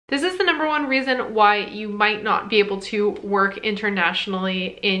This is the #1 reason why you might not be able to work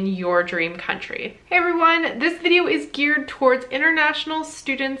internationally in your dream country. Hey everyone, this video is geared towards international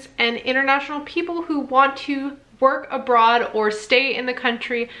students and international people who want to work abroad or stay in the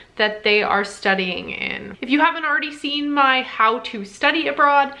country that they are studying in. If you haven't already seen my how to study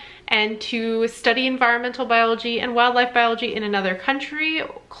abroad and to study environmental biology and wildlife biology in another country,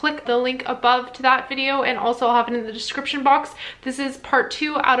 click the link above to that video, and also I'll have it in the description box. This is part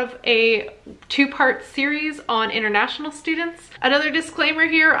 2 out of a 2-part series on international students. Another disclaimer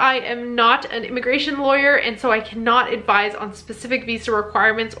here, I am not an immigration lawyer, and so I cannot advise on specific visa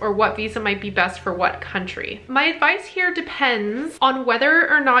requirements or what visa might be best for what country. My advice here depends on whether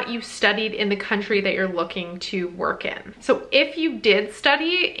or not you studied in the country that you're looking to work in. So if you did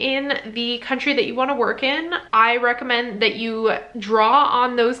study in the country that you want to work in, I recommend that you draw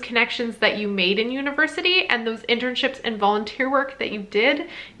on those connections that you made in university and those internships and volunteer work that you did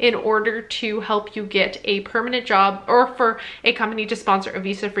in order to help you get a permanent job or for a company to sponsor a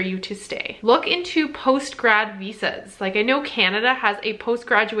visa for you to stay. Look into post-grad visas. Like, I know Canada has a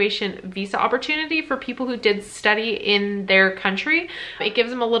post-graduation visa opportunity for people who did study in their country. It gives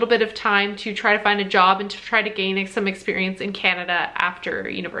them a little bit of time to try to find a job and to try to gain some experience in Canada after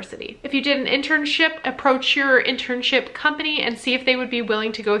university. If you did an internship, approach your internship company and see if they would be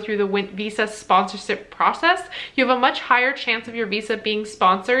willing to go through the visa sponsorship process. You have a much higher chance of your visa being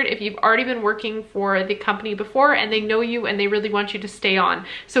sponsored if you've already been working for the company before and they know you and they really want you to stay on.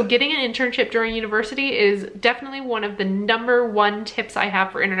 So getting an internship during university is definitely one of the #1 tips I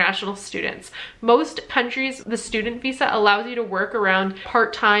have for international students. Most countries, the student visa allows you to work around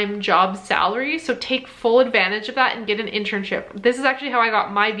part-time job salary, so take full advantage of that and get an internship. This is actually how I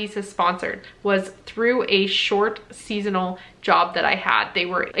got my visa sponsored, was through a short seasonal job that I had. They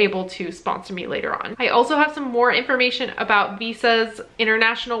were able to sponsor me later on. I also have some more information about visas,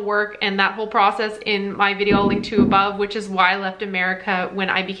 international work, and that whole process in my video I'll link to above, which is why I left America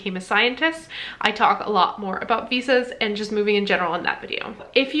when I became a scientist. I talk a lot more about visas and just moving in general in that video.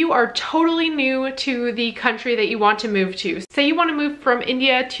 If you are totally new to the country that you want to move to, say you want to move from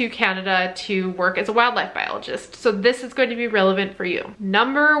India to Canada to work as a wildlife biologist, so this is going to be relevant for you.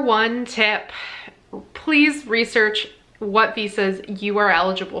 #1 tip, please research what visas you are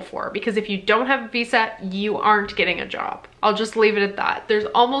eligible for, because if you don't have a visa, you aren't getting a job. I'll just leave it at that. There's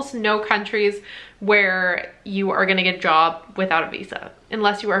almost no countries where you are gonna get a job without a visa,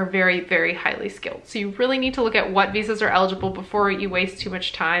 unless you are very, very highly skilled. So you really need to look at what visas are eligible before you waste too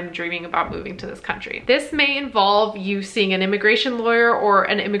much time dreaming about moving to this country. This may involve you seeing an immigration lawyer or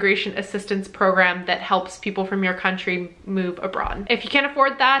an immigration assistance program that helps people from your country move abroad. If you can't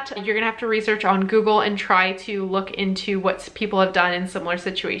afford that, you're gonna have to research on Google and try to look into what people have done in similar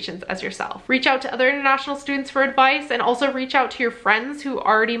situations as yourself. Reach out to other international students for advice, and also reach out to your friends who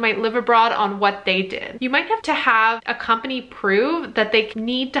already might live abroad on what they did. You might have to have a company prove that they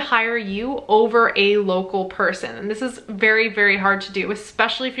need to hire you over a local person. And this is very, very hard to do,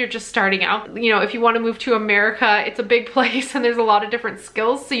 especially if you're just starting out. You know, if you want to move to America, it's a big place and there's a lot of different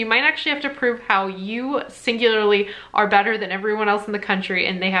skills. So you might actually have to prove how you singularly are better than everyone else in the country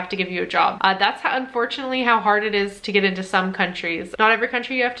and they have to give you a job. That's unfortunately how hard it is to get into some countries. Not every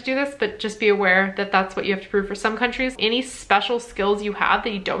country you have to do this, but just be aware that that's what you have to prove for some countries. Any special skills you have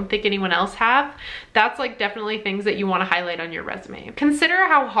that you don't think anyone else have, that's like definitely things that you want to highlight on your resume. Consider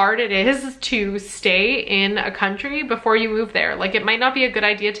how hard it is to stay in a country before you move there. Like, it might not be a good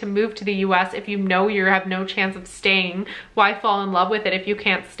idea to move to the US if you know you have no chance of staying. Why fall in love with it if you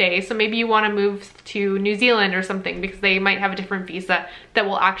can't stay? So maybe you want to move to New Zealand or something because they might have a different visa that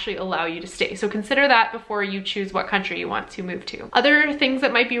will actually allow you to stay. So consider that before you choose what country you want to move to. Other things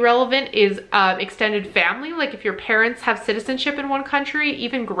that might be relevant is extended family. Like, if your parents have citizenship in one country,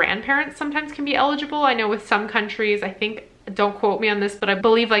 even grandparents sometimes can be eligible. I know with some countries, I think, don't quote me on this, but I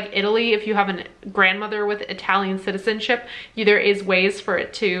believe like Italy, if you have a grandmother with Italian citizenship, there is ways for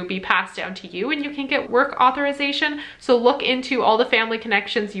it to be passed down to you and you can get work authorization. So look into all the family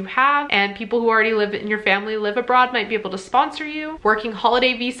connections you have, and people who already live in your family live abroad might be able to sponsor you. Working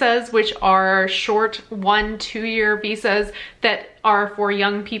holiday visas, which are short 1-2 year visas that are for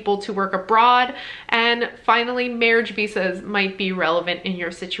young people to work abroad. And finally, marriage visas might be relevant in your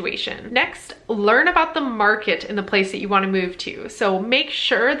situation. Next, learn about the market in the place that you want to move to. So make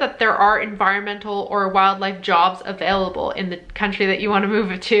sure that there are environmental or wildlife jobs available in the country that you want to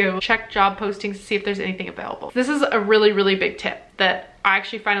move to. Check job postings to see if there's anything available. This is a really, really big tip. that I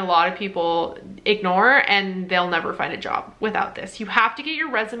actually find a lot of people ignore, and they'll never find a job without this. You have to get your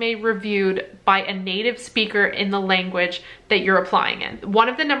resume reviewed by a native speaker in the language that you're applying in. One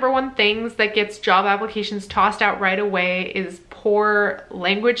of the #1 things that gets job applications tossed out right away is poor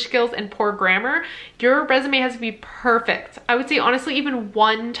language skills and poor grammar. Your resume has to be perfect. I would say honestly, even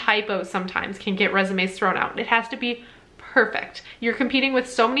one typo sometimes can get resumes thrown out. It has to be perfect. You're competing with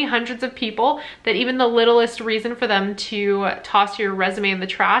so many hundreds of people that even the littlest reason for them to toss your resume in the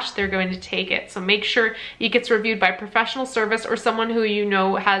trash, they're going to take it. So make sure it gets reviewed by professional service or someone who you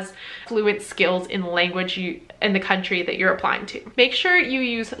know has fluent skills in the language in the country that you're applying to. Make sure you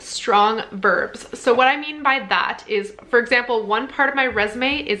use strong verbs. So what I mean by that is, for example, one part of my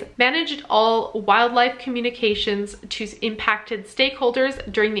resume is managed all wildlife communications to impacted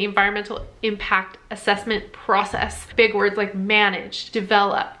stakeholders during the environmental impact assessment process. Big words like managed,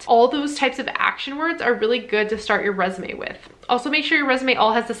 developed. All those types of action words are really good to start your resume with. Also make sure your resume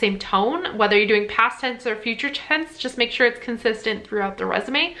all has the same tone, whether you're doing past tense or future tense, just make sure it's consistent throughout the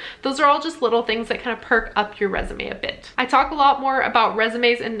resume. Those are all just little things that kind of perk up your resume a bit. I talk a lot more about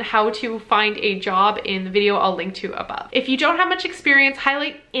resumes and how to find a job in the video I'll link to above. If you don't have much experience,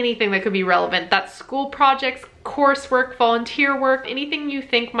 highlight anything that could be relevant. That's school projects, coursework, volunteer work, anything you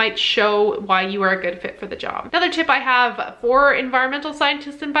think might show why you are a good fit for the job. Another tip I have for environmental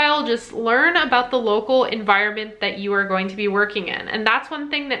scientists and biologists, learn about the local environment that you are going to be working in. And that's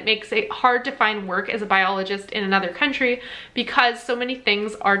one thing that makes it hard to find work as a biologist in another country, because so many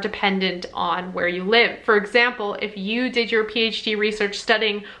things are dependent on where you live. For example, if you did your PhD research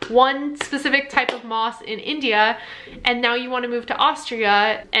studying one specific type of moss in India, and now you want to move to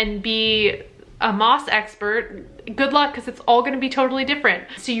Austria and be a moss expert, good luck, because it's all going to be totally different.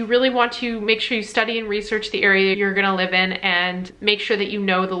 So you really want to make sure you study and research the area you're going to live in and make sure that you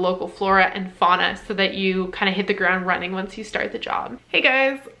know the local flora and fauna so that you kind of hit the ground running once you start the job. Hey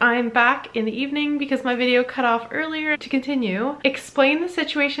guys, I'm back in the evening because my video cut off earlier. To continue, explain the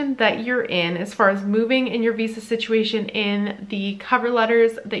situation that you're in as far as moving and your visa situation in the cover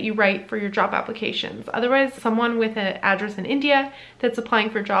letters that you write for your job applications. Otherwise, someone with an address in India that's applying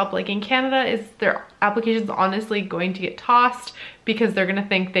for a job like in Canada, is their application's honestly going to get tossed because they're gonna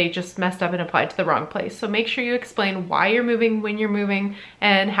think they just messed up and applied to the wrong place. So make sure you explain why you're moving, when you're moving,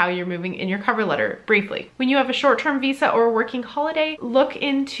 and how you're moving in your cover letter briefly. When you have a short-term visa or a working holiday, look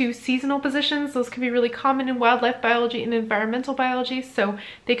into seasonal positions. Those can be really common in wildlife biology and environmental biology, so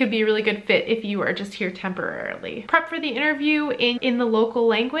they could be a really good fit if you are just here temporarily. Prep for the interview in the local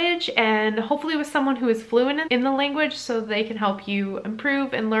language, and hopefully with someone who is fluent in the language so they can help you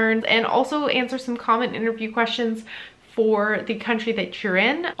improve and learn, and also answer some common interview questions for the country that you're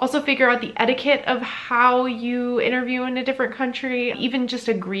in. Also figure out the etiquette of how you interview in a different country. Even just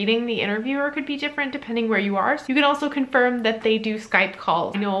a greeting the interviewer could be different depending where you are. So you can also confirm that they do Skype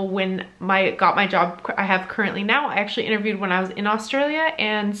calls. I know when I got my job I have currently now, I actually interviewed when I was in Australia,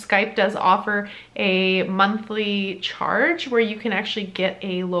 and Skype does offer a monthly charge where you can actually get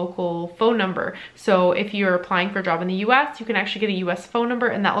a local phone number. So if you're applying for a job in the US, you can actually get a US phone number,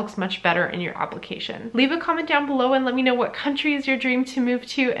 and that looks much better in your application. Leave a comment down below and let me know what country is your dream to move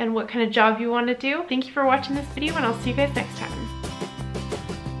to and what kind of job you want to do. Thank you for watching this video, and I'll see you guys next time.